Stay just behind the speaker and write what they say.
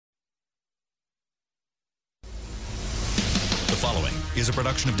is a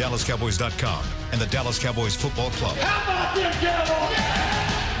production of DallasCowboys.com and the Dallas Cowboys Football Club. How about them Cowboys?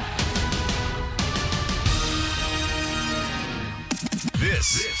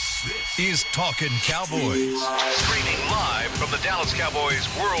 This is Talkin' Cowboys. Streaming live from the Dallas Cowboys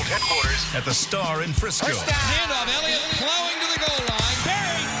World Headquarters at the Star in Frisco. Handoff, Elliott plowing to the goal line.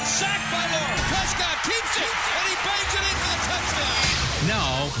 Barry, sacked by Lawrence. Prescott keeps it, and he bangs it in for the touchdown.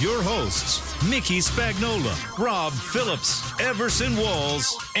 Now, your hosts, Mickey Spagnola, Rob Phillips, Everson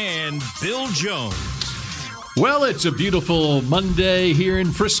Walls, and Bill Jones. Well, it's a beautiful Monday here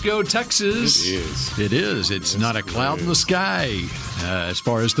in Frisco, Texas. It is. It is. It's not a cloud in the sky as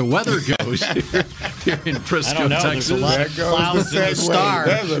far as the weather goes here in Frisco, I don't know. Texas. There's a lot of clouds in the star.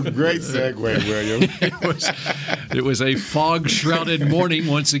 That's a great segue, William. It was a fog-shrouded morning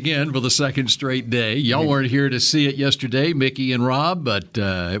once again for the second straight day. Y'all weren't here to see it yesterday, Mickey and Rob, but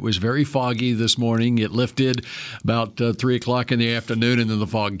it was very foggy this morning. It lifted about 3 o'clock in the afternoon, and then the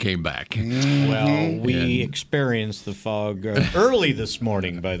fog came back. Well, we experienced the fog early this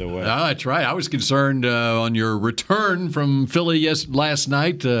morning, by the way. That's right. I was concerned on your return from Philly last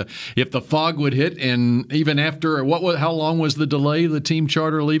night if the fog would hit, and even after how long was the delay? The team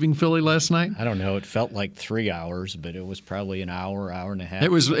charter leaving Philly last night? I don't know. It felt like 3 hours, but it was probably an hour and a half.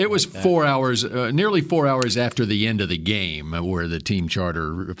 It was 4 hours, nearly 4 hours after the end of the game, where the team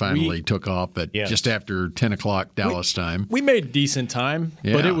charter finally took off at just after 10 o'clock Dallas time. We made decent time,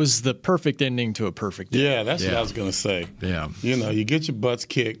 but it was the perfect ending to a perfect day. Yeah, that's what I was going to say. Yeah. You know, you get your butts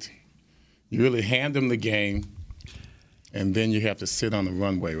kicked, you really hand them the game, and then you have to sit on the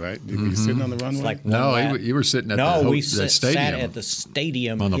runway, right? Were you sitting on the runway? It's like you were sitting at the stadium. sat at the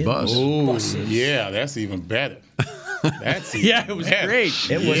stadium on the bus. Oh, yeah, that's even better. It was great.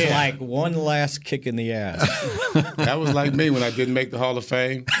 It was like one last kick in the ass. That was like me when I didn't make the Hall of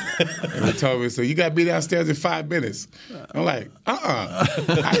Fame. And they told me, so you got to be downstairs in 5 minutes. I'm like, I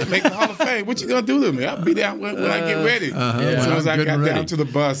didn't make the Hall of Fame. What you going to do to me? I'll be down when I get ready. As soon as I got down to the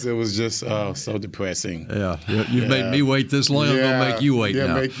bus, it was just so depressing. Yeah, you've made me wait this long. I'm going to make you wait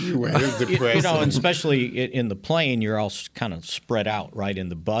now. Make you wait. It's depressing. And especially in the plane, you're all kind of spread out, right? In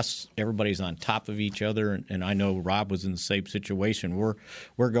the bus, everybody's on top of each other. And I know Rob was in the same situation.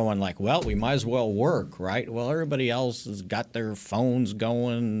 We're going like, well, we might as well work, right? Well, everybody else has got their phones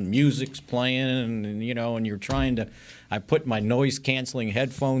going, music's playing, and you're trying to. I put my noise canceling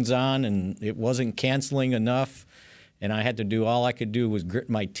headphones on, and it wasn't canceling enough, and I had to do all I could do was grit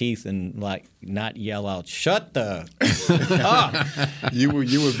my teeth and like not yell out, "Shut the up!" You would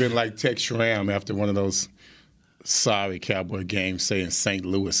have been like Tex Schramm after one of those sorry Cowboy games, say in St.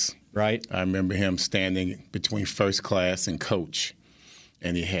 Louis. Right. I remember him standing between first class and coach,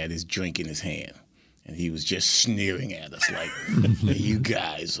 and he had his drink in his hand. And he was just sneering at us like, you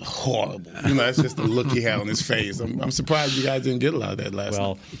guys are horrible. That's just the look he had on his face. I'm surprised you guys didn't get a lot of that last night.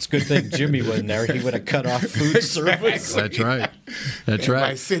 Well, it's a good thing Jimmy wasn't there. He would have cut off food service. That's right. That's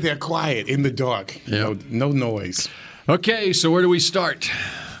Everybody right. sit there quiet in the dark. Yep. No noise. Okay, so where do we start?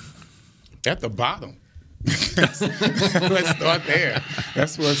 At the bottom. Let's start there.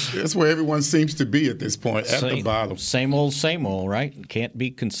 That's where everyone seems to be at this point, at the bottom. Same old, right? Can't be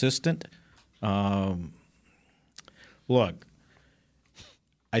consistent. Look,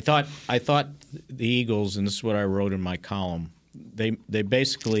 I thought the Eagles, and this is what I wrote in my column, they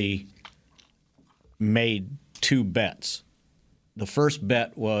basically made two bets. The first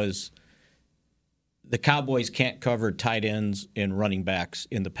bet was the Cowboys can't cover tight ends and running backs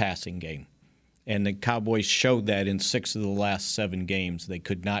in the passing game. And the Cowboys showed that in 6 of the last 7 games. They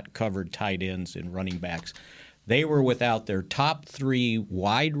could not cover tight ends and running backs. They were without their top 3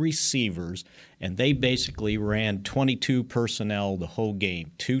 wide receivers, and they basically ran 22 personnel the whole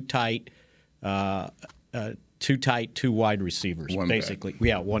game. 2 tight, 2 wide receivers, basically.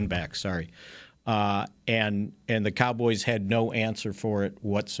 Yeah, 1 back, sorry. And the Cowboys had no answer for it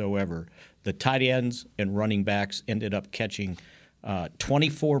whatsoever. The tight ends and running backs ended up catching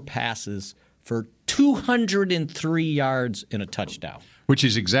 24 passes for 203 yards and a touchdown. Which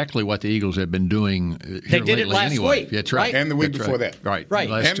is exactly what the Eagles have been doing here They did it lately last anyway. week, That's right. And the week That's before right. that. Right. Right.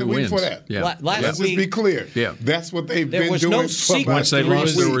 Last And the 2 week wins. before that. Yeah. Last Let's week, just be clear. Yeah. That's what they've There been was doing no for secret. about Once they 3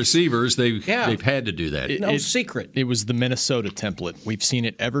 lost their weeks. receivers, they've had to do that. no secret. It was the Minnesota template. We've seen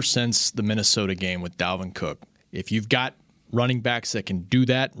it ever since the Minnesota game with Dalvin Cook. If you've got running backs that can do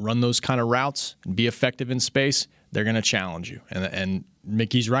that, run those kind of routes, and be effective in space, they're going to challenge you. And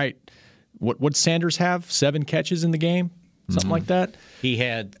Mickey's right. What Sanders have? 7 catches in the game? Something like that? He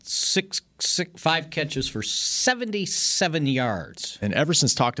had 5 catches for 77 yards. And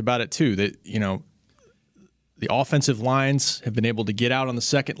Everson's talked about it too, that, The offensive lines have been able to get out on the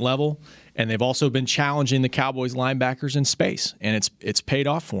second level, and they've also been challenging the Cowboys linebackers in space, and it's paid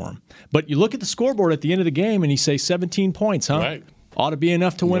off for them. But you look at the scoreboard at the end of the game, and you say 17 points, huh? Right. Ought to be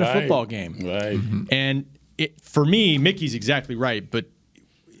enough to win a football game. Right. And for me, Mickey's exactly right, but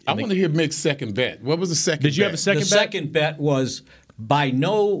I want to hear Mick's second bet. What was the second bet? did you have a second The bet? second bet was by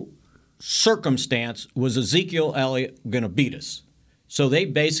no circumstance was Ezekiel Elliott going to beat us. So they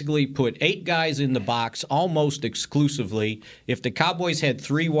basically put 8 guys in the box almost exclusively. If the Cowboys had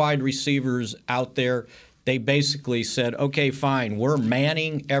 3 wide receivers out there, they basically said, okay, fine, we're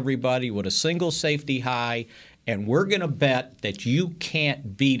manning everybody with a single safety high, and we're going to bet that you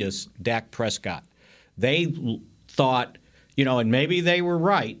can't beat us, Dak Prescott. They thought, and maybe they were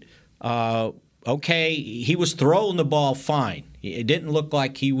right. Okay, he was throwing the ball fine. It didn't look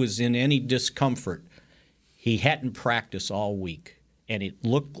like he was in any discomfort. He hadn't practiced all week, and it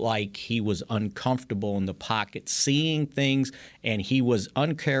looked like he was uncomfortable in the pocket, seeing things, and he was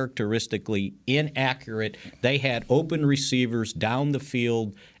uncharacteristically inaccurate. They had open receivers down the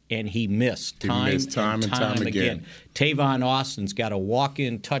field, and he missed time and time again. Tavon Austin's got a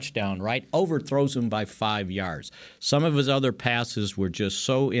walk-in touchdown, right? Overthrows him by 5 yards. Some of his other passes were just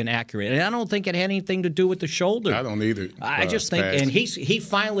so inaccurate. And I don't think it had anything to do with the shoulder. I don't either. I just think, and he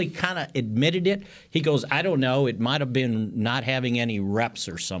finally kind of admitted it. He goes, I don't know, it might have been not having any reps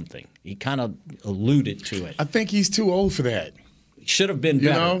or something. He kind of alluded to it. I think he's too old for that. Should have been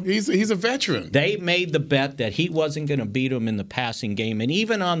better. He's a veteran. They made the bet that he wasn't going to beat him in the passing game. And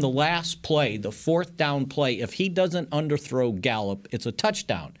even on the last play, the 4th down play, if he doesn't underthrow Gallup, it's a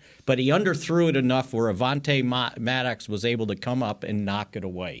touchdown. But he underthrew it enough where Avonte Maddox was able to come up and knock it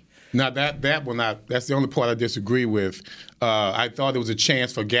away. Now, that one, that's the only part I disagree with. I thought there was a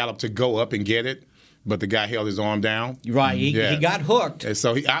chance for Gallup to go up and get it, but the guy held his arm down. Right, he got hooked. And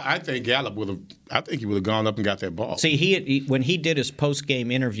so I think Gallup would have gone up and got that ball. See, when he did his post-game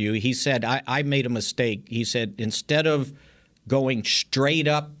interview, he said, I made a mistake. He said, instead of going straight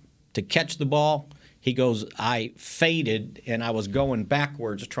up to catch the ball, he goes, I faded, and I was going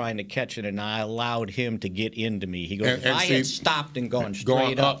backwards trying to catch it, and I allowed him to get into me. He goes, if I had stopped and gone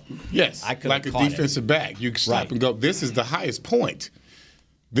straight up, yes, I could like have a defensive back. You stop and go, this is the highest point.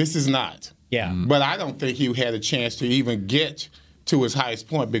 This is not. Yeah. But I don't think he had a chance to even get to his highest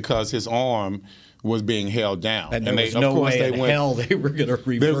point because his arm was being held down. And there was no way in hell they were going to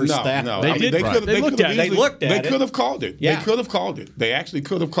reverse that. No, They did. They looked at it. They could have called it. Yeah. They could have called it. They actually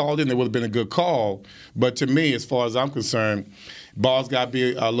could have called it, and it would have been a good call. But to me, as far as I'm concerned, ball's got to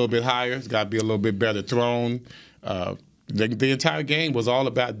be a little bit higher. It's got to be a little bit better thrown. The entire game was all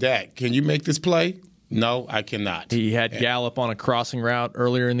about Dak. Can you make this play? No, I cannot. He had Gallup on a crossing route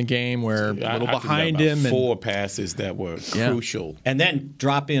earlier in the game where a little behind him. 4 passes that were crucial. And then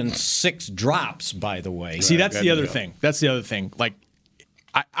drop in 6 drops, by the way. See, that's the other thing. That's the other thing. Like,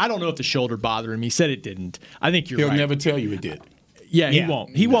 I don't know if the shoulder bothered him. He said it didn't. I think you're right. He'll never tell you it did. Yeah, he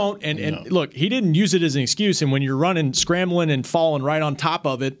won't. He won't. And look, he didn't use it as an excuse. And when you're running, scrambling, and falling right on top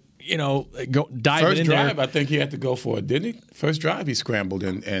of it, diving First in drive, there. I think he had to go for it, didn't he? First drive, he scrambled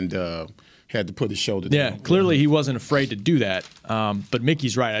and had to put his shoulder down. Yeah, clearly he wasn't afraid to do that. But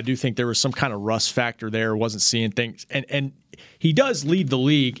Mickey's right. I do think there was some kind of rust factor there. Wasn't seeing things. And he does lead the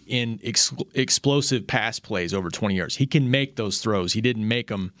league in explosive pass plays over 20 yards. He can make those throws. He didn't make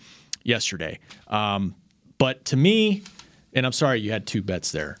them yesterday. But to me, and I'm sorry you had 2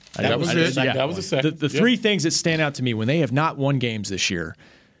 bets there. That was it. That was the second. The 3 things that stand out to me when they have not won games this year,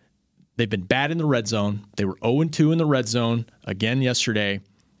 they've been bad in the red zone. They were 0-2 in the red zone again yesterday.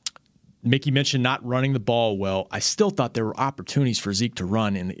 Mickey mentioned not running the ball well. I still thought there were opportunities for Zeke to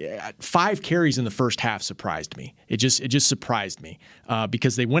run, and 5 carries in the first half surprised me. It just surprised me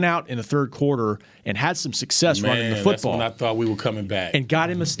because they went out in the third quarter and had some success running the football. That's when I thought we were coming back and got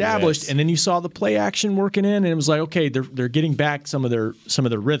him established. Yes. And then you saw the play action working in, and it was like, okay, they're getting back some of their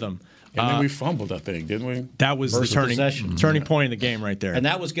rhythm. And then we fumbled, I think, didn't we? That was the turning point in the game right there. And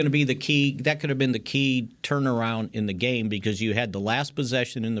that was going to be the key. That could have been the key turnaround in the game because you had the last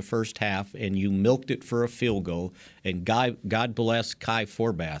possession in the first half and you milked it for a field goal. And God bless Kai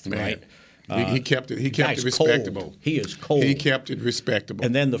Forbath, right? He kept it. He kept it respectable. Cold. He is cold. He kept it respectable.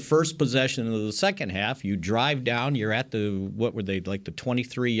 And then the first possession of the second half, you drive down. You're at the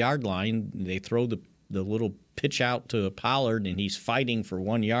 23-yard line. They throw the little pitch out to Pollard, and he's fighting for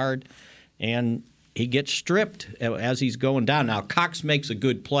 1 yard, and he gets stripped as he's going down. Now, Cox makes a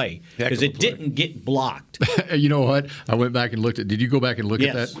good play because it didn't get blocked. You know what? I went back and looked at. Did you go back and look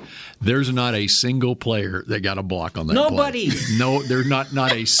at Yes. that? There's not a single player that got a block on that Nobody. play. No, there's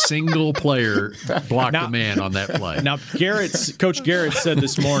not a single player blocked a man on that play. Now, Coach Garrett said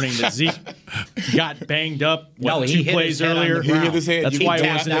this morning that got banged up. No, he two hit plays his head on the earlier. He ground. hit his head. That's You why it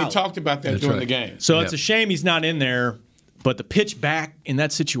tapped wasn't They out. talked about that That's during right. the game. So it's a shame he's not in there. But the pitch back in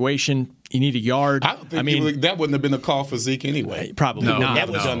that situation, you need a yard. I don't think that wouldn't have been a call for Zeke anyway. Probably No, not. That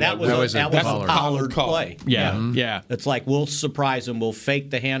was a a Pollard Pollard call. play. Yeah, yeah. It's like we'll surprise them. We'll fake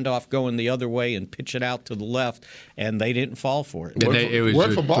the handoff going the other way and pitch it out to the left, and they didn't fall for it. And it was Work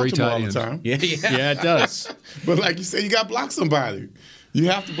for three Baltimore tight all the ends. time. Yeah, Yeah, it does. But like you said, you got to block somebody. You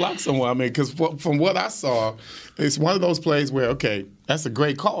have to block someone. I mean, because from what I saw, it's one of those plays where, okay, that's a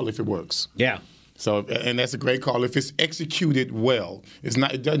great call if it works. yeah. So, and that's a great call if it's executed well.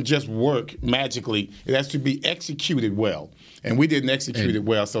 It doesn't just work magically. It has to be executed well. And we didn't execute it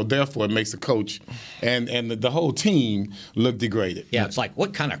well, so therefore it makes the coach and the whole team look degraded. Yeah, it's like,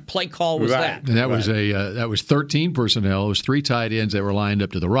 what kind of play call was that? And that was that was 13 personnel. It was 3 tight ends that were lined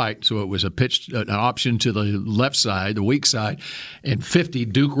up to the right. So it was an option to the left side, the weak side, and 50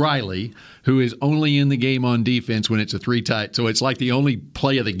 Duke Riley, who is only in the game on defense when it's a 3 tight. So it's like the only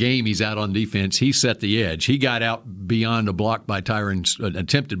play of the game he's out on defense. He set the edge. He got out beyond a block by Tyron, an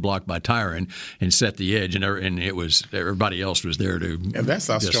attempted block by Tyron, and set the edge. And it was everybody else was there to. And that's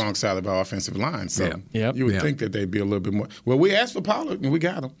our strong side of our offensive line. So Yep. you would think that they'd be a little bit more. Well, we asked for Pollard, and we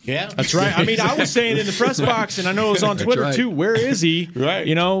got him. Yeah. That's right. I mean, I was saying in the press box, and I know it was on Twitter right. too. Where is he? Right.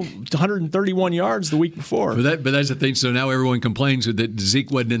 131 yards the week before. But that's the thing. So now everyone complains that Zeke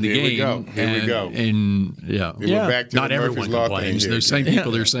wasn't in the Here we game. go. Here we go. And yeah, We're back to not the everyone Murphy's Law complains. thing Those here. same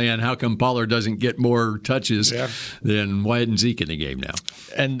people are saying, how come Pollard doesn't get more touches? Yeah. Then why isn't Zeke in the game now?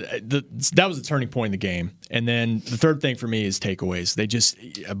 And that was the turning point in the game. And then the third thing for me is takeaways.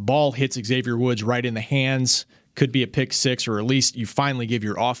 A ball hits Xavier Woods right in the hands. Could be a pick six, or at least you finally give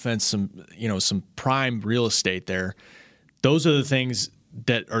your offense some prime real estate there. Those are the things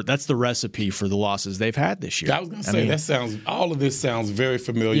that's the recipe for the losses they've had this year. I was going to say, all of this sounds very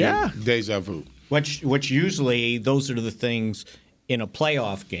familiar. Yeah. Deja vu. Which usually those are the things in a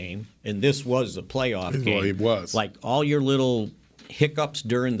playoff game, and this was a playoff game. Well, it was. Like all your little hiccups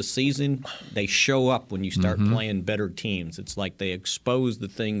during the season, they show up when you start playing better teams. It's like they expose the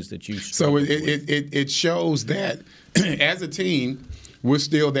things that you So struggled with. it shows that as a team, we're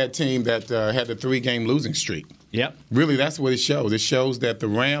still that team that had the 3-game losing streak. Yep. Really, that's what it shows. It shows that the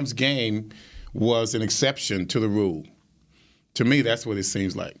Rams game was an exception to the rule. To me, that's what it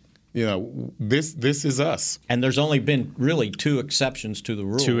seems like. This is us. And there's only been really 2 exceptions to the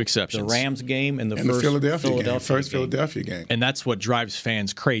rule. 2 exceptions. The Rams game and the And first the Philadelphia game. First game. Philadelphia game. And that's what drives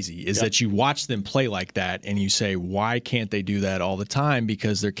fans crazy is that you watch them play like that and you say, why can't they do that all the time?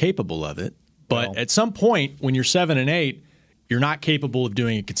 Because they're capable of it. But at some point, when you're 7-8, you're not capable of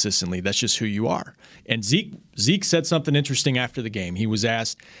doing it consistently. That's just who you are. And Zeke said something interesting after the game. He was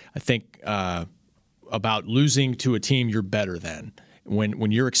asked, I think, about losing to a team you're better than.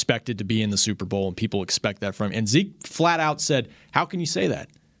 When you're expected to be in the Super Bowl and people expect that from you. And Zeke flat out said, how can you say that?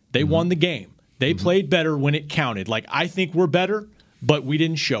 They won the game. They played better when it counted. Like, I think we're better, but we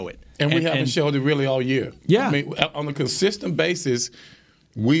didn't show it. And we haven't showed it really all year. Yeah. I mean, on a consistent basis,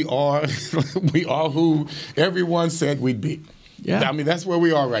 we are who everyone said we'd be. Yeah. I mean, that's where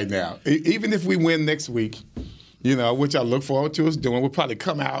we are right now. Even if we win next week, which I look forward to us doing, we'll probably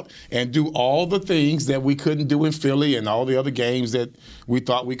come out and do all the things that we couldn't do in Philly and all the other games that we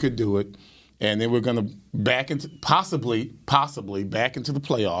thought we could do it. And then we're going to possibly back into the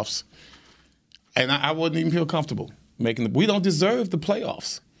playoffs. And I wouldn't even feel comfortable making we don't deserve the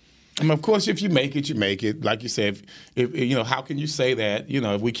playoffs. I mean, of course, if you make it, you make it. Like you said, if how can you say that?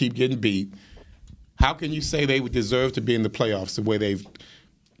 If we keep getting beat, how can you say they would deserve to be in the playoffs the way they've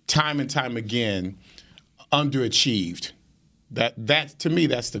time and time again underachieved? That to me,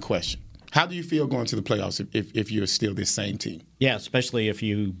 that's the question. How do you feel going to the playoffs if you're still this same team? Yeah, especially if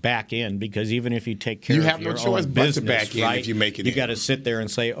you back in, because even if you take care You of have no your choice own but to business, back in right, if you make it you in. got to sit there and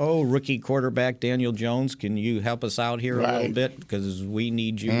say, "Oh, rookie quarterback Daniel Jones, can you help us out here a little Right. bit? Because we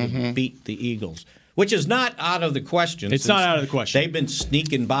need you to beat the Eagles." Which is not out of the question. It's since not out of the question. They've been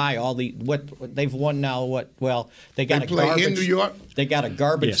sneaking by all the what they've won now. Well, they got They a play in garbage. New York? They got a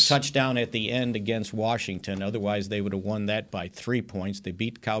garbage Yes. touchdown at the end against Washington. Otherwise, they would have won that by 3 points. They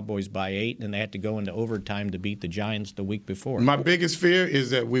beat the Cowboys by 8, and they had to go into overtime to beat the Giants the week before. My biggest fear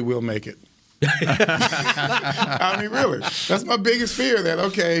is that we will make it. I mean, really, that's my biggest fear.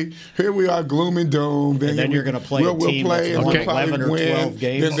 That here we are, gloom and doom. And then you're going to play a team play that's and won we'll probably 11 or win. 12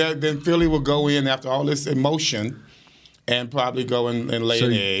 games. Then Philly will go in after all this emotion and probably go and lay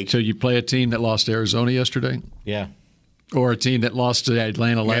an egg. So you play a team that lost to Arizona yesterday? Yeah. Or a team that lost to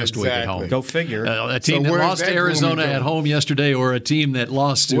Atlanta last week at home. Go figure. A team that lost to Arizona at home yesterday, or a team that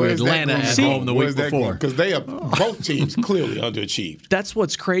lost to Atlanta at home the week before. Because they are both teams clearly underachieved. That's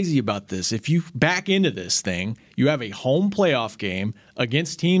what's crazy about this. If you back into this thing, you have a home playoff game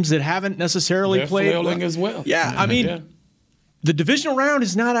against teams that haven't necessarily played. They're flailing as well. Yeah, I mean, the divisional round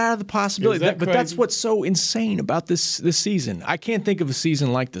is not out of the possibility. But that's what's so insane about this season. I can't think of a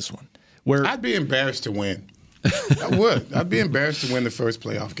season like this one where I'd be embarrassed to win. I would. I'd be embarrassed to win the first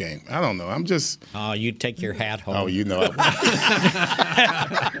playoff game. I don't know. I'm just. Oh, you'd take your hat home. Oh, you know.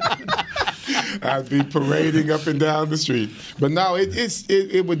 I'd be parading up and down the street. But no,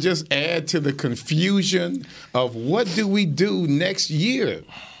 it would just add to the confusion of what do we do next year.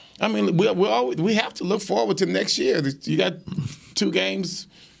 I mean, we have to look forward to next year. You got 2 games,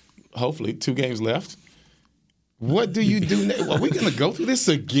 hopefully 2 games left. What do you do next? Are we going to go through this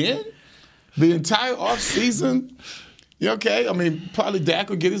again? The entire offseason? Okay, I mean, probably Dak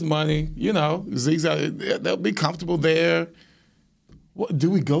will get his money. You know, Zeke's out, they'll be comfortable there. What, do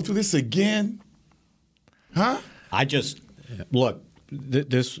we go through this again? Huh? I just, look,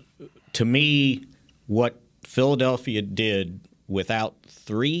 this, to me, what Philadelphia did without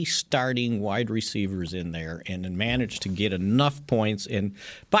 3 starting wide receivers in there and then managed to get enough points. And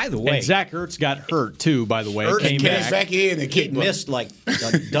by the way, and Zach Ertz got hurt too, by the way. Ertz came back in and he missed like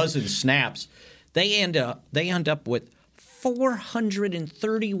a dozen snaps. They end up with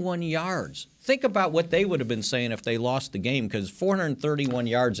 431 yards. Think about what they would have been saying if they lost the game, because 431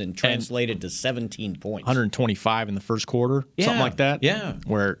 yards and translated to 17 points. 125 in the first quarter, something like that. Yeah.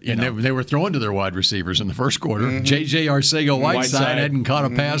 Where they were throwing to their wide receivers in the first quarter. Mm-hmm. J.J. Arcega-Whiteside hadn't caught a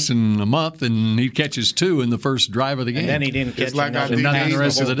pass in a month, and he catches 2 in the first drive of the game. And then he didn't catch nothing the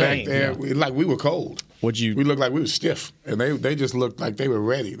rest of the day. Like we were cold. We looked like we were stiff, and they just looked like they were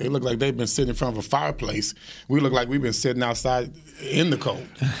ready. They looked like they've been sitting in front of a fireplace. We looked like we've been sitting outside in the cold.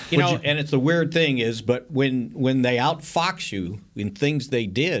 And it's the weird thing is, but when they outfox you in things they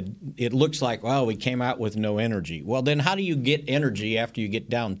did, it looks like, well, we came out with no energy. Well, then how do you get energy after you get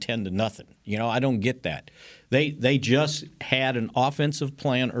down 10-0? I don't get that. They just had an offensive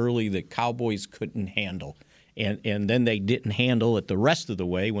plan early that Cowboys couldn't handle. And then they didn't handle it the rest of the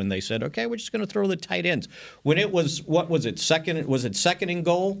way when they said, okay, we're just going to throw the tight ends. When it was, second and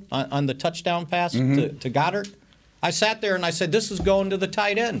goal on the touchdown pass to Goddard? I sat there and I said, this is going to the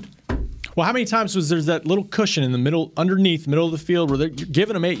tight end. Well, how many times was there that little cushion in the middle, underneath, middle of the field, where they're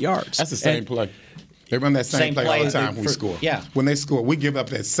giving them 8 yards? That's the same play. They run that same play all the time when we score. Yeah. When they score, we give up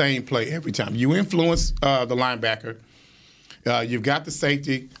that same play every time. You influence the linebacker. You've got the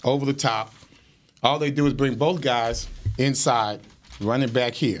safety over the top. All they do is bring both guys inside, running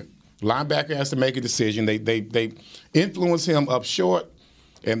back here. Linebacker has to make a decision. They influence him up short,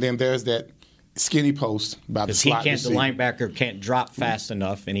 and then there's that skinny post by the slot receiver. The linebacker can't drop fast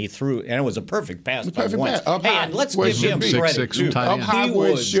enough, and he threw, and it was a perfect pass. Up high, and let's give him credit too. Up high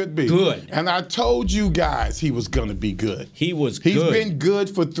where it should be. Good. And I told you guys he was going to be good. He was good. He's been good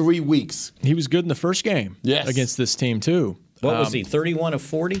for 3 weeks. He was good in the first game against this team too. What was he, 31 of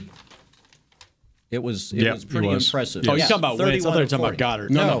 40? It was pretty impressive. Oh, you're talking about Wentz. I thought you were talking about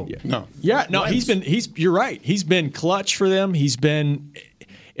Goddard. No. Yeah, no, you're right. He's been clutch for them. He's been,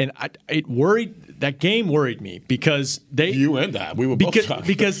 and that game worried me because you and I, we were both talking.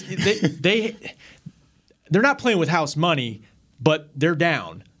 Because they're not playing with house money, but they're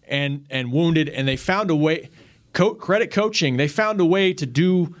down and wounded, and they found a way. Credit coaching, they found a way to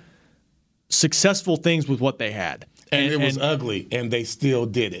do successful things with what they had. And it was ugly, and they still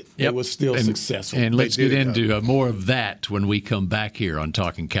did it. It was still successful. And let's get into more of that when we come back here on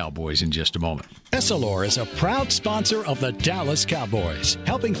Talking Cowboys in just a moment. Essilor is a proud sponsor of the Dallas Cowboys,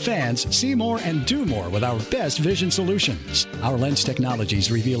 helping fans see more and do more with our best vision solutions. Our lens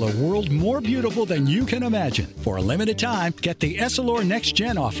technologies reveal a world more beautiful than you can imagine. For a limited time, get the Essilor Next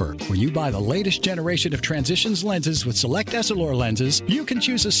Gen offer, where you buy the latest generation of Transitions lenses with select Essilor lenses. You can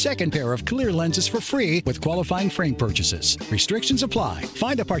choose a second pair of clear lenses for free with qualifying frame purchases. Restrictions apply.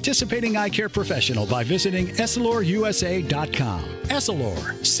 Find a participating eye care professional by visiting EssilorUSA.com.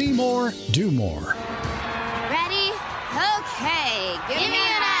 Essilor. See more, do more. Ready? Okay. Give me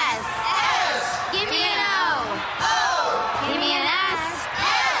an S. S. Give me an O. O. Give me an S.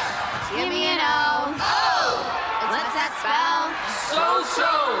 S. Give me an O. O. What's that spell? So.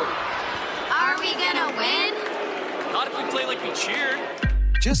 Are we gonna win? Not if we play like we cheered.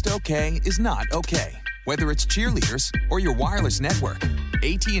 Just okay is not okay. Whether it's cheerleaders or your wireless network,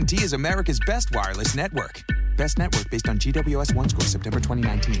 AT&T is America's best wireless network. Best network based on GWS One Score, September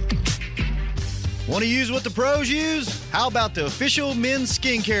 2019. Want to use what the pros use? How about the official men's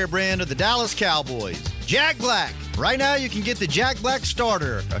skincare brand of the Dallas Cowboys? Jack Black Right now, you can get the Jack Black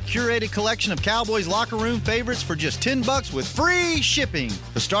Starter, a curated collection of Cowboys locker room favorites for just $10 with free shipping.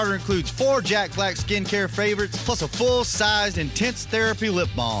 The starter includes 4 Jack Black skincare favorites, plus a full-sized intense therapy lip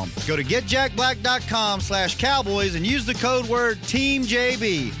balm. Go to getjackblack.com/Cowboys and use the code word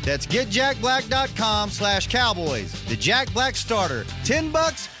TEAMJB. That's getjackblack.com/Cowboys. The Jack Black Starter,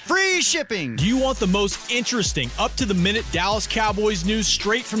 $10, free shipping. Do you want the most interesting, up-to-the-minute Dallas Cowboys news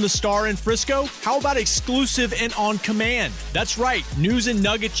straight from the Star in Frisco? How about exclusive and on command? That's right, news and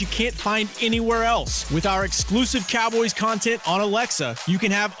nuggets you can't find anywhere else. With our exclusive Cowboys content on Alexa, you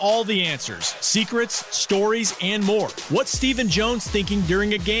can have all the answers, secrets, stories, and more. What's Stephen Jones thinking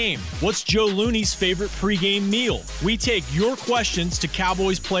during a game? What's Joe Looney's favorite pregame meal? We take your questions to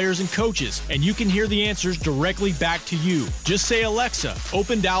Cowboys players and coaches, and you can hear the answers directly back to you. Just say, Alexa,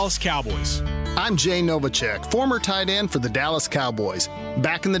 open Dallas Cowboys. I'm Jay Novacek, former tight end for the Dallas Cowboys.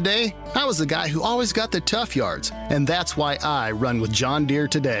 Back in the day, I was the guy who always got the tough yards, and that's why I run with John Deere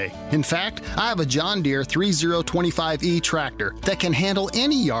today. In fact, I have a John Deere 3025E tractor that can handle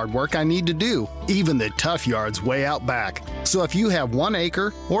any yard work I need to do, even the tough yards way out back. So if you have 1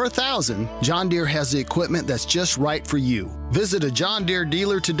 acre or 1,000, John Deere has the equipment that's just right for you. Visit a John Deere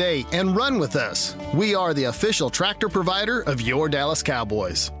dealer today and run with us. We are the official tractor provider of your Dallas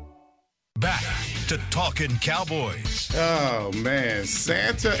Cowboys. Back to Talking Cowboys. Oh, man.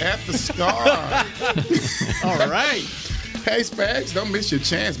 Santa at the Star. All right. Hey, Spags, don't miss your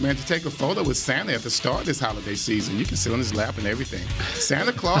chance, man, to take a photo with Santa at the Star this holiday season. You can sit on his lap and everything.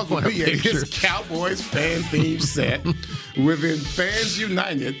 Santa Claus will be at his Cowboys fan-themed set within Fans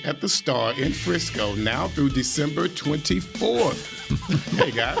United at the Star in Frisco now through December 24th.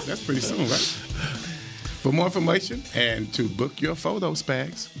 Hey, guys, that's pretty soon, right? For more information and to book your photo,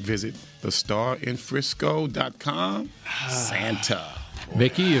 Spags, visit thestarinfrisco.com. Santa.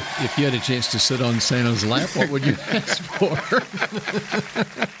 Mickey, if you had a chance to sit on Santa's lap, what would you ask for?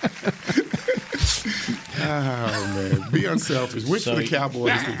 Oh, man. Be unselfish. Wish for the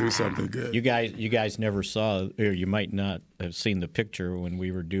Cowboys to do something good. You guys never saw, or you might not have seen the picture when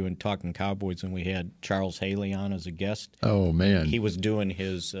we were doing Talking Cowboys and we had Charles Haley on as a guest. Oh, man. He was doing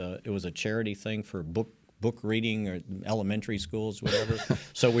his, it was a charity thing for book reading or elementary schools, whatever.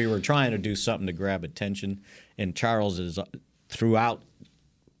 So we were trying to do something to grab attention. And Charles is throughout,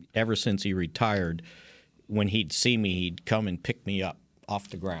 ever since he retired, when he'd see me, he'd come and pick me up off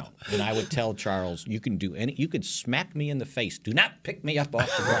the ground. And I would tell Charles, you could smack me in the face. Do not pick me up off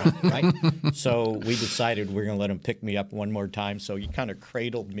the ground, right? So we decided we're going to let him pick me up one more time. So he kind of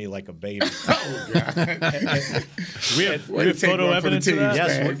cradled me like a baby. Oh, God. We have photo evidence of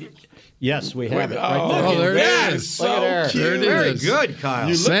that? Yes, we have it. Right oh, there it is. Look at there. There it Very is. good,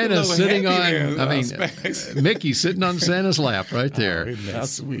 Kyle. Santa's sitting on, Mickey's sitting on Santa's lap right there. Oh,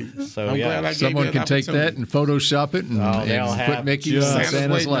 that's sweet. So, I'm glad I gave someone you can take that and Photoshop it and put Mickey on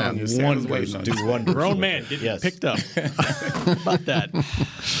Santa's lap. Wonders do wonders. Grown man getting picked up. How about that?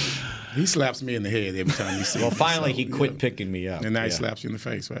 He slaps me in the head every time he sees me. Well, finally, he quit picking me up. And now he slaps you in the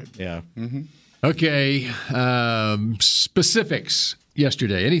face, right? Yeah. Mm-hmm. Okay. Specifics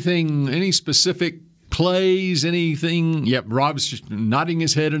yesterday. Any specific plays, anything? Yep, Rob's just nodding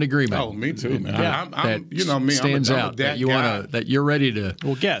his head in agreement. Oh, me too, man. Yeah, I'm you know me. Stands I'm out that guy. you're ready to.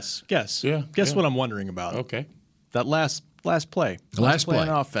 Well, guess. Yeah. Guess what I'm wondering about. Okay. That last play. Last play on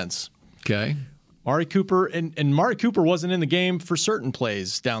offense. Okay. Mari Cooper and Mari Cooper wasn't in the game for certain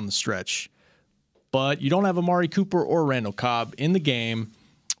plays down the stretch, but you don't have Amari Cooper or Randall Cobb in the game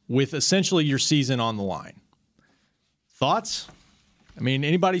with essentially your season on the line. Thoughts? I mean,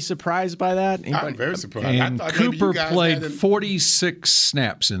 anybody surprised by that? Anybody? I'm very surprised. And I thought maybe Cooper you guys played hadn't- 46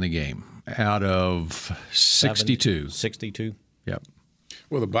 snaps in the game out of 62. 62. Yep.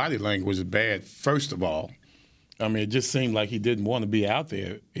 Well, the body language is bad, first of all. I mean, it just seemed like he didn't want to be out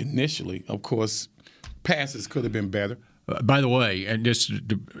there initially. Of course, passes could have been better. By the way, and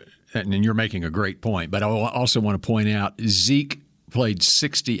you're making a great point, but I also want to point out Zeke played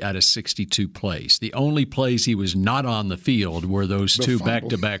 60 out of 62 plays. The only plays he was not on the field were those two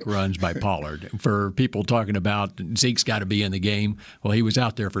back-to-back runs by Pollard. For people talking about Zeke's got to be in the game, well, he was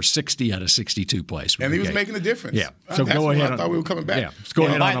out there for 60 out of 62 plays. And he was making a difference. Yeah. So That's go why ahead. I thought we were coming back. Yeah. Let's go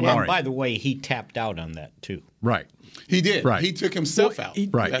ahead on Amari. By the way, he tapped out on that, too. Right. He did. Right. He took himself out.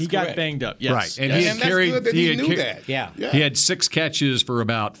 Right. He got banged up. Yes. Right. And And he had that's carried. good that he knew that. Yeah. Yeah. He had 6 catches for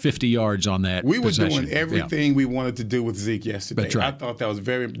about 50 yards on that. We were possession. doing everything we wanted to do with Zeke yesterday. That's right. I thought that was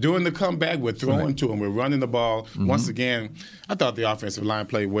during the comeback, we're throwing to him. We're running the ball. Once again, I thought the offensive line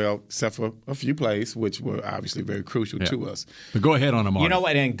played well, except for a few plays, which were obviously very crucial to us. But go ahead on him, Marty. You know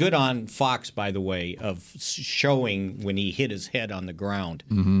what? And good on Fox, by the way, of showing when he hit his head on the ground.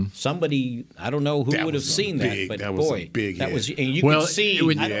 Somebody, I don't know who That would have was a seen big- that, but that was a boy, big that hit. was, and you Well, could see. it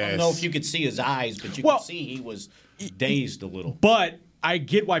would- I don't know if you could see his eyes, but you could see he was dazed a little. But I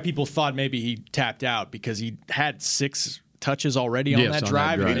get why people thought maybe he tapped out because he had 6 touches already on Yes, that on that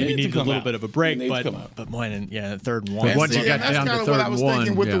drive. drive. Maybe He he needs to needed a come little out. bit of a break, He needs to come out. but when third and 1. But once See, you got and down that's to kind of what third I was and 1,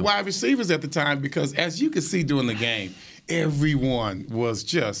 thinking with yeah. the wide receivers at the time, because as you could see during the game, everyone was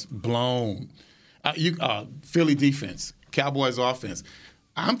just blown. Philly defense, Cowboys offense.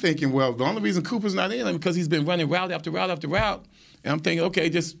 I'm thinking, well, the only reason Cooper's not in is because he's been running route after route after route, and I'm thinking, okay,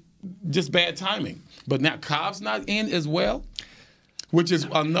 just bad timing. But now Cobb's not in as well, which is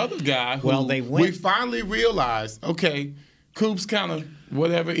another guy who Well, they went- we finally realized, okay, Coop's kind of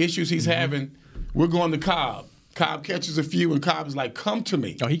whatever issues he's having, we're going to Cobb. Cobb catches a few, and Cobb is like, come to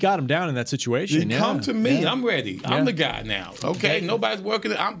me. Oh, he got him down in that situation. You Yeah. come to me. Yeah. I'm ready. I'm the guy now. Okay, nobody's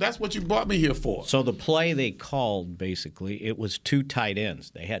working. That's what you brought me here for. So the play they called, basically, it was 2 tight ends.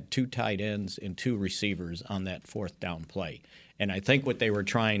 They had 2 tight ends and 2 receivers on that 4th down play. And I think what they were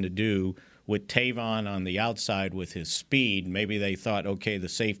trying to do with Tavon on the outside with his speed, maybe they thought, okay, the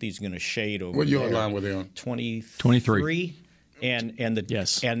safety's going to shade over What there. yard line were they on? 23. And the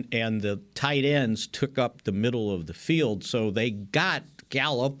Yes. and the tight ends took up the middle of the field, so they got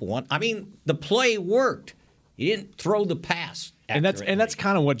Gallup one. I mean, the play worked. He didn't throw the pass. And that's accurately.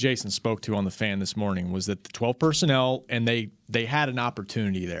 kind of what Jason spoke to on the fan this morning was that the 12 personnel and they had an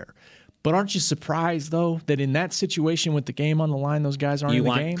opportunity there. But aren't you surprised though that in that situation with the game on the line, those guys aren't you in the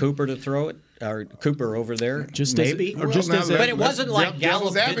want game? Cooper to throw it, or Cooper over there, Just maybe, as, or just as, but it wasn't like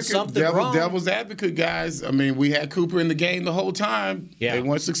Gallup did something wrong. Devil's advocate, guys. I mean, we had Cooper in the game the whole time. Yeah. They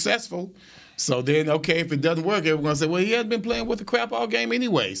weren't successful. So then, okay, if it doesn't work, everyone's say, well, he hasn't been playing with the crap all game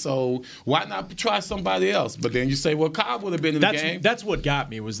anyway. So why not try somebody else? But then you say, well, Cobb would have been in the game. That's what got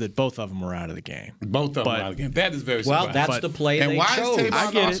me was that both of them were out of the game. Both of them were out of the game. That is very well, surprising. that's the play And they why chose. is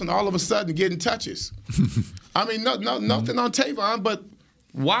Tavon Austin all of a sudden getting touches? I mean, nothing on Tavon, but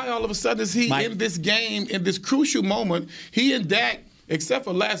why all of a sudden is he in this game, in this crucial moment? He and Dak, except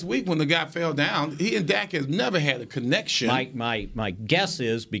for last week when the guy fell down, he and Dak has never had a connection. My guess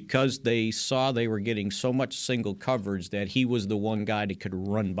is because they saw they were getting so much single coverage that he was the one guy that could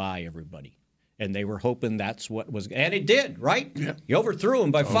run by everybody. And they were hoping that's what was – and it did, right? Yeah. He overthrew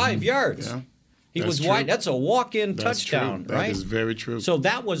him by 5 yards. Yeah. He That's was true. wide. That's a walk-in That's touchdown, true. right? That is very true. So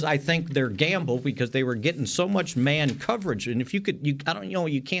that was, I think, their gamble because they were getting so much man coverage, and if you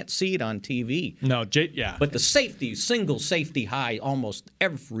can't see it on TV. No, yeah. But the safety, single safety high, almost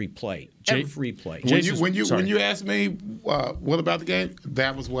every play, every play. When you asked me what about the game,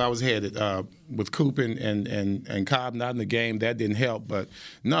 that was where I was headed. With Coop and Cobb not in the game, that didn't help. But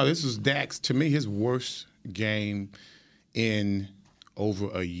no, this was Dak's, to me, his worst game in over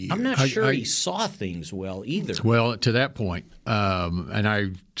a year. I'm not sure he saw things well either. Well, to that point, and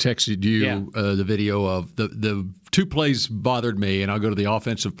I texted you the video of the 2 plays bothered me, and I'll go to the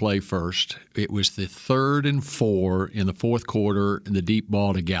offensive play first. It was the 3rd and 4 in the 4th quarter and the deep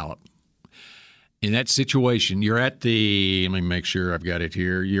ball to Gallup. In that situation, you're at the, let me make sure I've got it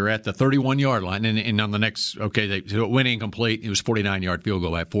here. You're at the 31-yard line, and on the next, so it went incomplete. It was 49-yard field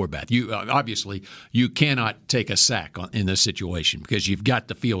goal at 4-bath. You obviously you cannot take a sack in this situation because you've got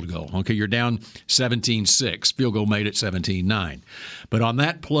the field goal. Okay, you're down 17-6. Field goal made it 17-9. But on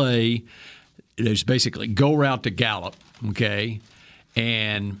that play, there's basically go route to Gallup. Okay,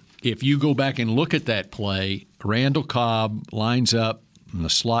 and if you go back and look at that play, Randall Cobb lines up in the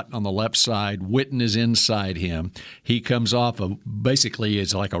slot on the left side. Witten is inside him. He comes off basically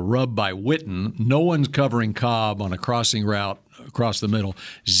it's like a rub by Witten. No one's covering Cobb on a crossing route across the middle.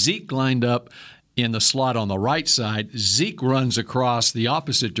 Zeke lined up in the slot on the right side. Zeke runs across the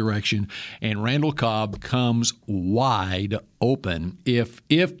opposite direction, and Randall Cobb comes wide open. If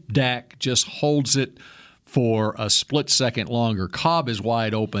Dak just holds it for a split second longer, Cobb is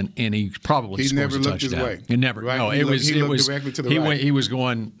wide open, and he probably scores never a looked touchdown. his way. He never. Right? No, He it looked was directly to the he right. He was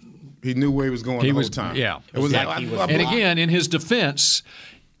going. He knew where he was going the whole time. Yeah. It was and again, in his defense,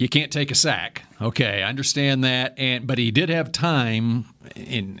 you can't take a sack. Okay, I understand that, but he did have time.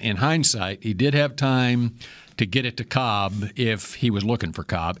 In hindsight, he did have time to get it to Cobb if he was looking for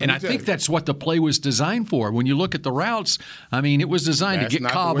Cobb. And I think that's what the play was designed for. When you look at the routes, I mean, it was designed to get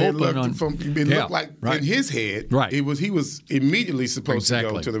Cobb open. It looked like in his head, he was immediately supposed to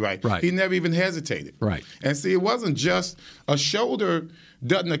go to the right. He never even hesitated. Right. And see, it wasn't just a shoulder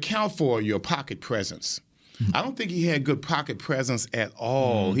doesn't account for your pocket presence. I don't think he had good pocket presence at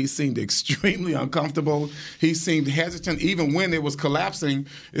all. He seemed extremely uncomfortable. He seemed hesitant even when it was collapsing.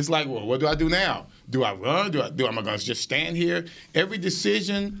 It's like, well, what do I do now? Do I run? Am I going to just stand here? Every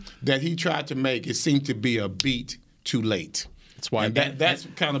decision that he tried to make, it seemed to be a beat too late. That's why that's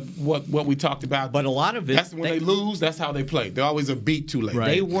kind of what we talked about. But a lot of it, that's when they lose. That's how they play. They're always a beat too late. Right.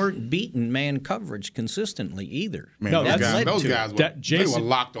 They weren't beating man coverage consistently either. Man, those guys they were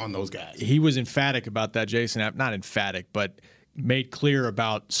locked on those guys. He was emphatic about that, Jason. Not emphatic, but made clear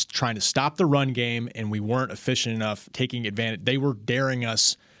about trying to stop the run game, and we weren't efficient enough taking advantage. They were daring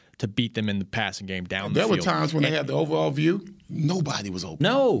us to beat them in the passing game down the field. There were times when they had the overall view, nobody was open.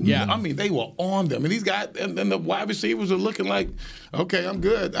 No. Yeah. I mean, they were on them. And these guys, and the wide receivers were looking like, okay, I'm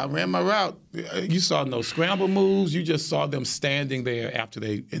good. I ran my route. You saw no scramble moves. You just saw them standing there after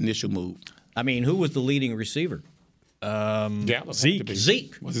their initial move. I mean, who was the leading receiver? Zeke. Was it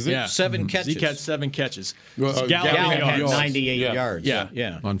Zeke? Yeah. 7 catches. Zeke had 7 catches. Gallup had 98 yards.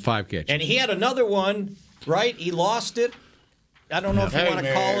 Yeah. On 5 catches. And he had another one, right? He lost it. I don't know if you want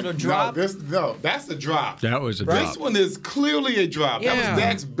to call it a drop. No, that's a drop. That was a drop. This one is clearly a drop. Yeah. That was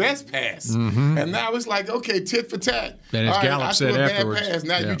Dak's best pass. Mm-hmm. And now it's like, okay, tit for tat. And as Gallup said afterwards. I threw a bad pass.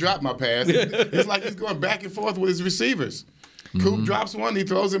 Now you dropped my pass. It's like he's going back and forth with his receivers. Coop drops one, he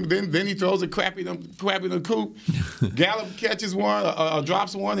throws him, then he throws it crappy to Coop. Gallup catches one,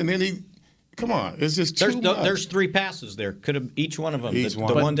 drops one, and then he. Come on, it's just too much. There's 3 passes there. Could have each one of them.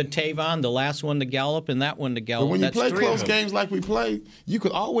 The one to Tavon, the last one to Gallup, and that one to Gallup. But when you play close games like we play, you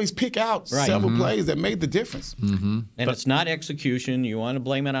could always pick out several plays that made the difference. And it's not execution. You want to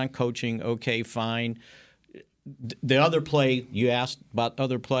blame it on coaching. Okay, fine. The other play, you asked about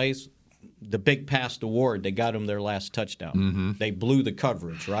other plays. The big pass to Ward, they got him their last touchdown. They blew the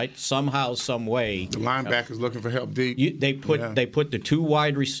coverage, right? Somehow, some way. The linebacker's looking for help deep. They put the 2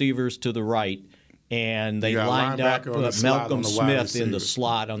 wide receivers to the right, and they lined up Malcolm Smith in the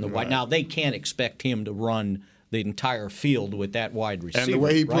slot on the wide. Now, they can't expect him to run the entire field with that wide receiver. And the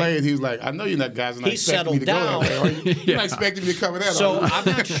way he played, he was like, I know you're not guys are not expecting me to go that way. You're not expecting me to cover that. So I'm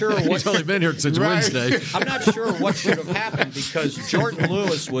not sure what. He's only been here since Wednesday. I'm not sure what should have happened because Jordan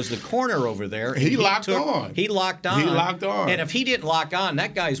Lewis was the corner over there. He locked on. He locked on. And if he didn't lock on,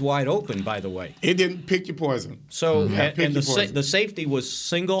 that guy's wide open, by the way. It didn't pick your poison. So and the safety was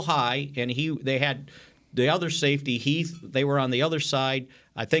single high, and they had the other safety, Heath. They were on the other side.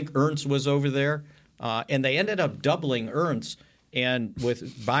 I think Ernst was over there. And they ended up doubling Ernst and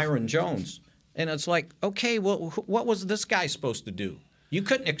with Byron Jones. And it's like, okay, well, what was this guy supposed to do? You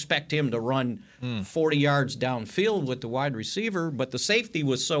couldn't expect him to run 40 yards downfield with the wide receiver, but the safety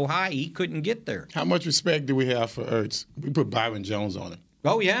was so high he couldn't get there. How much respect do we have for Ernst? We put Byron Jones on him.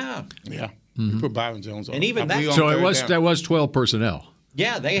 Oh, yeah. Yeah. We put Byron Jones on him. And even that. So that was 12 personnel.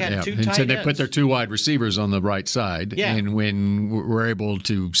 Yeah, they had 2 tight ends. So they put their 2 wide receivers on the right side. Yeah. And when we're able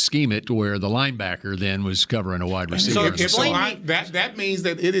to scheme it to where the linebacker then was covering a wide receiver. So that means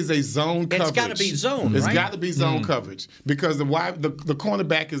that it is a zone coverage. It's got to be zone, It's got to be zone coverage because the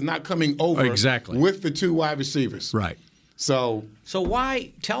cornerback is not coming over with the 2 wide receivers. Right. So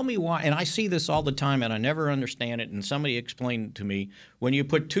why? Tell me why. And I see this all the time, and I never understand it. And somebody explained to me when you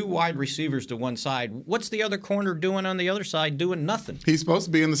put 2 wide receivers to one side, what's the other corner doing on the other side? Doing nothing. He's supposed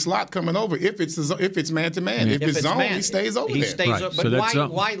to be in the slot coming over. If it's man to man, if it's zone, he stays over there. He stays up.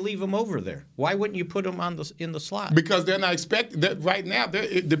 But why leave him over there? Why wouldn't you put him in the slot? Because they're not expecting that right now.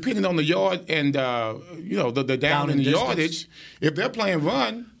 Depending on the yard and the down in the yardage, if they're playing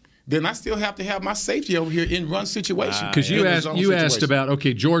run. Then I still have to have my safety over here in run situation. Because you asked about,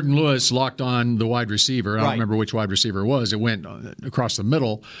 Jordan Lewis locked on the wide receiver. I don't remember which wide receiver it was. It went across the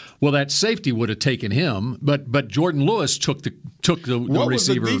middle. Well, that safety would have taken him, but Jordan Lewis took the receiver. What was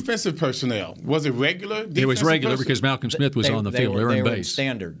the defensive personnel? Was it regular? It was regular because Malcolm Smith was on the field. They were in base.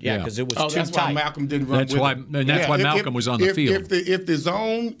 Standard, because it was too that's tight. Why Malcolm didn't run. That's why Malcolm was on the field.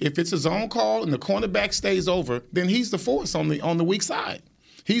 If it's a zone call and the cornerback stays over, then he's the force on the weak side.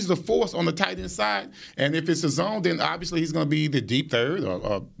 He's the force on the tight end side. And if it's a zone, then obviously he's going to be the deep third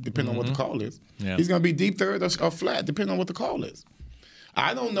or depending on what the call is. Yeah. He's going to be deep third or flat depending on what the call is.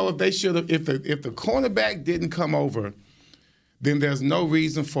 I don't know if they should have – if the cornerback didn't come over, then there's no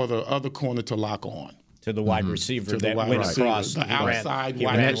reason for the other corner to lock on. to the wide receiver To the that wide went receiver, across. the He ran- outside he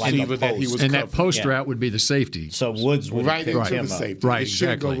wide ran like a receiver that he post. was And that covered. post Yeah. route would be the safety. So Woods would Right have into picked the him up. safety. Right, It should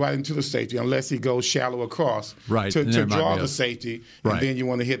exactly. go right into the safety unless he goes shallow across Right, to and there might draw be a- the safety, Right. and then you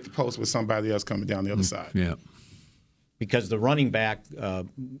want to hit the post with somebody else coming down the other side. Yeah. Because the running back,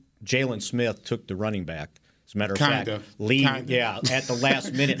 Jalen Smith, took the running back. As a matter of Kinda. fact, Lee, Kinda. at the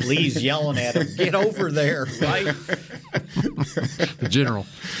last minute, Lee's yelling at him, "Get over there!" Right? The general.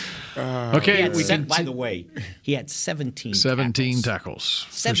 He Okay, had we can by the way, he had 17 tackles.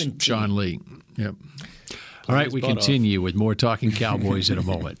 for 17. Sean Lee. Yep. All right, we continue with more Talking Cowboys in a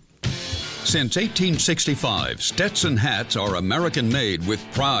moment. Since 1865, Stetson hats are American-made with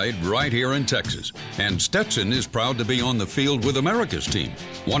pride right here in Texas. And Stetson is proud to be on the field with America's team.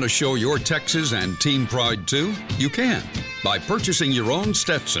 Want to show your Texas and team pride too? You can. By purchasing your own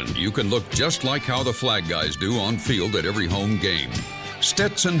Stetson, you can look just like how the flag guys do on field at every home game.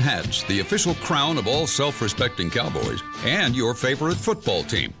 Stetson hats, the official crown of all self-respecting Cowboys, and your favorite football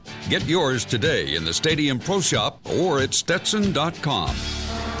team. Get yours today in the Stadium Pro Shop or at Stetson.com.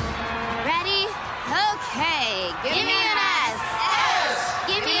 Ready? Okay. Give me an S. S.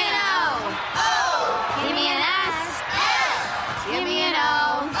 Give me an O. O. Give me an S. S. Give me an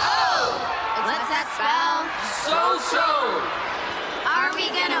O. O. What's that spell? So. Are we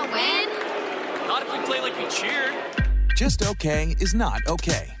gonna win? Not if we play like we cheered. Just okay is not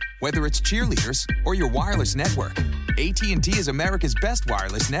okay. Whether it's cheerleaders or your wireless network, AT&T is America's best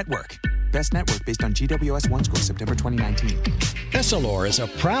wireless network. Best network based on GWS One score September 2019. Essilor is a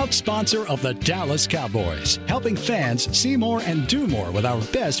proud sponsor of the Dallas Cowboys, helping fans see more and do more with our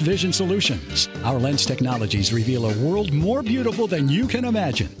best vision solutions. Our lens technologies reveal a world more beautiful than you can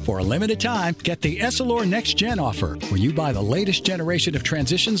imagine. For a limited time, get the Essilor Next Gen offer. When you buy the latest generation of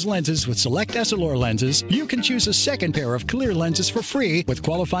Transitions lenses with select Essilor lenses, you can choose a second pair of clear lenses for free with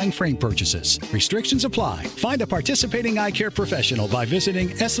qualifying frame purchases. Restrictions apply. Find a participating eye care professional by visiting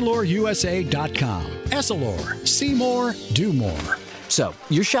EssilorUSA.com. Essilor. See more, do more. So,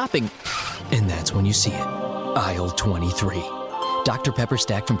 you're shopping, and that's when you see it. Aisle 23. Dr. Pepper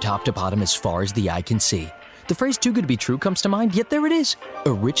stacked from top to bottom as far as the eye can see. The phrase too good to be true comes to mind, yet there it is.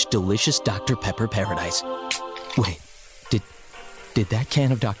 A rich, delicious Dr. Pepper paradise. Wait, did that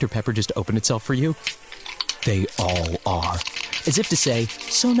can of Dr. Pepper just open itself for you? They all are. As if to say,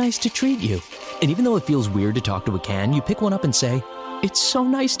 so nice to treat you. And even though it feels weird to talk to a can, you pick one up and say, it's so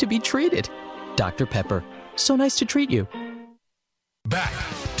nice to be treated. Dr. Pepper, so nice to treat you. Back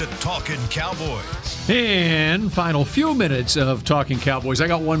to Talking Cowboys. And final few minutes of Talking Cowboys. I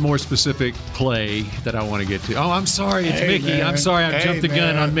got one more specific play that I want to get to. Oh, I'm sorry. It's Mickey. Man. I'm sorry. I jumped the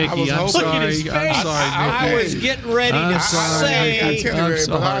gun on Mickey. I'm sorry. I'm sorry, Mickey. I was getting ready to say,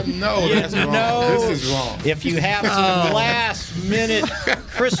 I know that's wrong. This is wrong. if you have some last-minute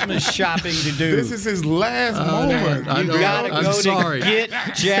Christmas shopping to do, This is his last moment. you got to go to Get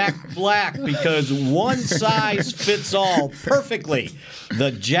Jack Black because one size fits all perfectly.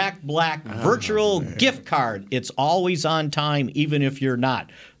 The Jack Black virtual gift card. It's always on time, even if you're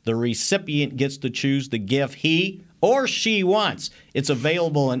not. The recipient gets to choose the gift he or she wants. It's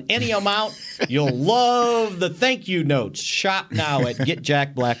available in any amount. You'll love the thank you notes. Shop now at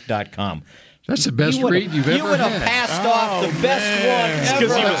getjackblack.com. That's the best read you've ever had. You would have passed off the best one ever.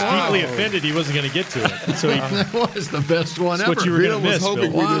 Because he was deeply offended he wasn't going to get to it. So that was the best one that's ever. what you were going to miss,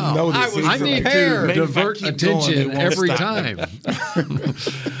 hoping Bill. we didn't notice. I need to divert attention every stop. time.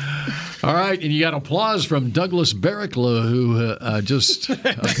 All right, and you got applause from Douglas Barraclough, who just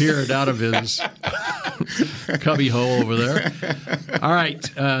appeared out of his cubby hole over there. All right,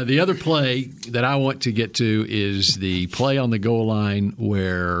 the other play that I want to get to is the play on the goal line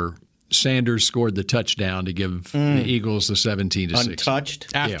where Sanders scored the touchdown to give the Eagles the 17-6.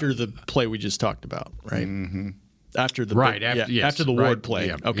 Untouched? After the play we just talked about, right? Mm-hmm. After the after the Ward play.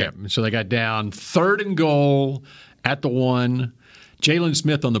 Yeah, okay. yeah. So they got down 3rd and goal at the 1. Jalen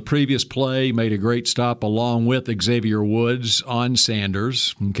Smith on the previous play made a great stop along with Xavier Woods on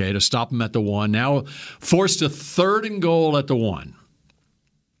Sanders, to stop him at the 1. Now forced a 3rd and goal at the 1.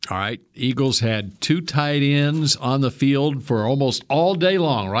 All right, Eagles had 2 tight ends on the field for almost all day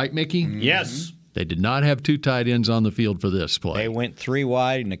long, right, Mickey? Yes. They did not have 2 tight ends on the field for this play. They went 3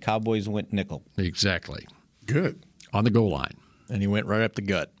 wide, and the Cowboys went nickel. Exactly. Good. On the goal line. And he went right up the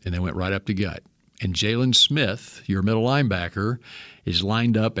gut. And they went right up the gut. And Jalen Smith, your middle linebacker, is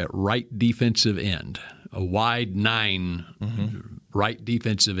lined up at right defensive end, a wide 9 right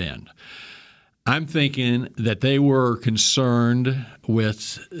defensive end. I'm thinking that they were concerned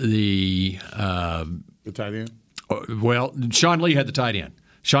with the tight end? Well, Sean Lee had the tight end.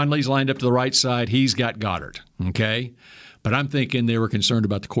 Sean Lee's lined up to the right side. He's got Goddard, okay? But I'm thinking they were concerned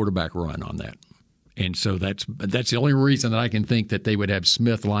about the quarterback run on that. And so that's the only reason that I can think that they would have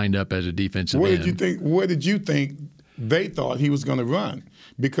Smith lined up as a defensive end. Where did you think they thought he was going to run?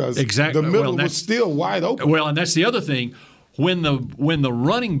 Because exactly. the middle was still wide open. Well, and that's the other thing. When the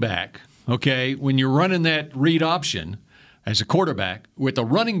running back, okay, when you're running that read option as a quarterback with the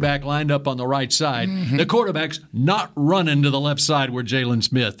running back lined up on the right side, the quarterback's not running to the left side where Jalen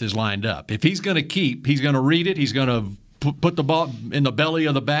Smith is lined up. If he's going to keep, he's going to read it, he's going to put the ball in the belly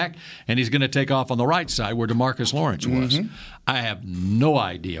of the back, and he's going to take off on the right side where DeMarcus Lawrence was. I have no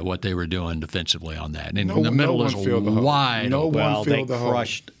idea what they were doing defensively on that. And the middle is wide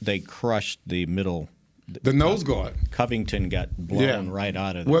open. They crushed the middle. The nose guard. Covington got blown right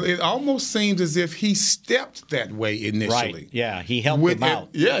out of there. Well, it almost seems as if he stepped that way initially. Right. Yeah, he helped him out.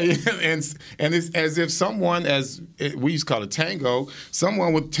 Yeah, and it's as if someone, we used to call it tango,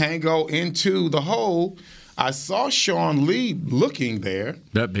 someone would tango into the hole. I saw Sean Lee looking there.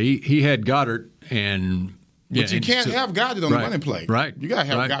 He had Goddard and. But you can't have Goddard on the running play. Right. You got to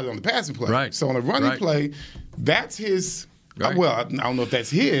have Goddard on the passing play. Right. So on the running play, that's his. Right. Well, I don't know if that's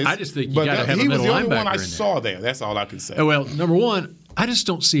his. I just think you got to have a middle linebacker. He was the only one I saw there. That's all I can say. Well, number one, I just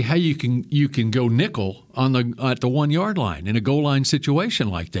don't see how you can go nickel at the 1 yard line in a goal line situation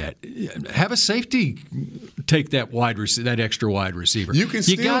like that. Have a safety take that extra wide receiver. You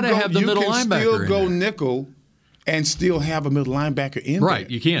got to have the middle linebacker. You can still go nickel and still have a middle linebacker in there. Right,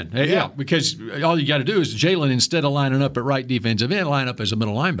 you can. Yeah, because all you got to do is Jalen, instead of lining up at right defensive end, line up as a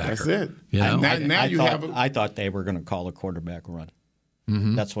middle linebacker. That's it. You know? I thought they were going to call a quarterback run.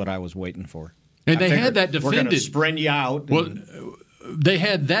 That's what I was waiting for. And they had that defended. We're going to sprint you out. Well, they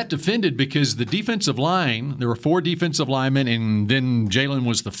had that defended because the defensive line, there were 4 defensive linemen, and then Jalen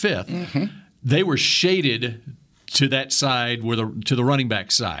was the 5th. They were shaded to that side, to the running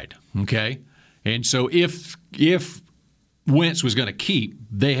back side, okay? And so if Wentz was going to keep,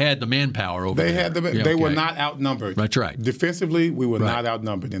 they had the manpower over there. They were not outnumbered. That's right. Defensively, we were not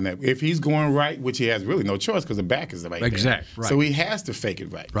outnumbered in that. If he's going right, which he has really no choice because the back is right there. Right. So he has to fake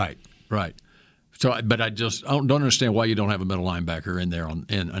it right. Right. So, but I don't understand why you don't have a middle linebacker in there on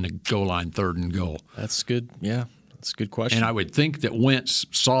a goal line 3rd and goal. That's good. Yeah. That's a good question. And I would think that Wentz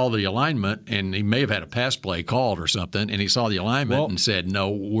saw the alignment, and he may have had a pass play called or something, and he saw the alignment and said, no,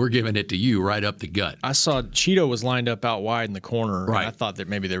 we're giving it to you right up the gut. I saw Cheeto was lined up out wide in the corner, and I thought that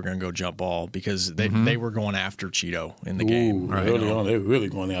maybe they were going to go jump ball because they were going after Cheeto in the game. Early on, they were really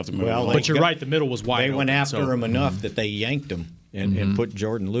going after him. Well, but you're right, the middle was wide open. They went after him enough that they yanked him. And put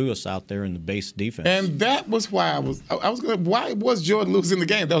Jordan Lewis out there in the base defense. And that was why why was Jordan Lewis in the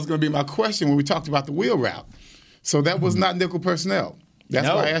game? That was going to be my question when we talked about the wheel route. So that was not nickel personnel. That's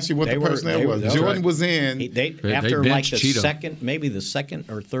why I asked you what the personnel was. Jordan was in. After like the second, maybe the second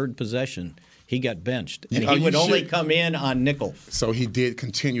or third possession, he got benched. And he would only come in on nickel. So he did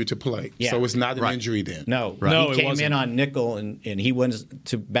continue to play. Yeah. So it's not an injury then. No. He came in on nickel and he went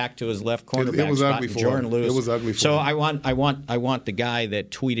back to his left cornerback it was spot. Ugly for Jordan him. Lewis. It was ugly for so him. I want the guy that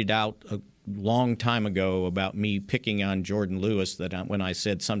tweeted out a long time ago about me picking on Jordan Lewis when I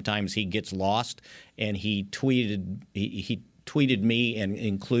said sometimes he gets lost, and he tweeted me and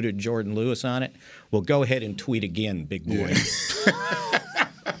included Jordan Lewis on it. Well, go ahead and tweet again, big boy.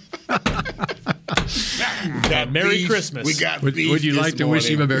 Merry Christmas. We got would you like to wish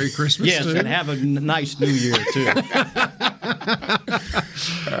him a Merry Christmas? Yes, and have a nice New Year too.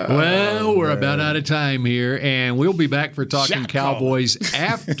 Well, we're about out of time here, and we'll be back for Talking Cowboys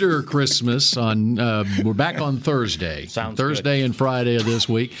after Christmas. We're back on Thursday. Thursday good. And Friday of this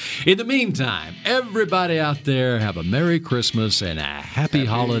week. In the meantime, everybody out there, have a Merry Christmas and a happy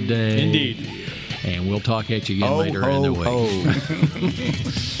holiday. Indeed. And we'll talk at you again later in the week.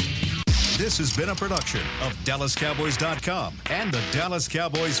 This has been a production of DallasCowboys.com and the Dallas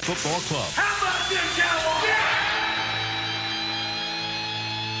Cowboys Football Club. How about this, Cowboys?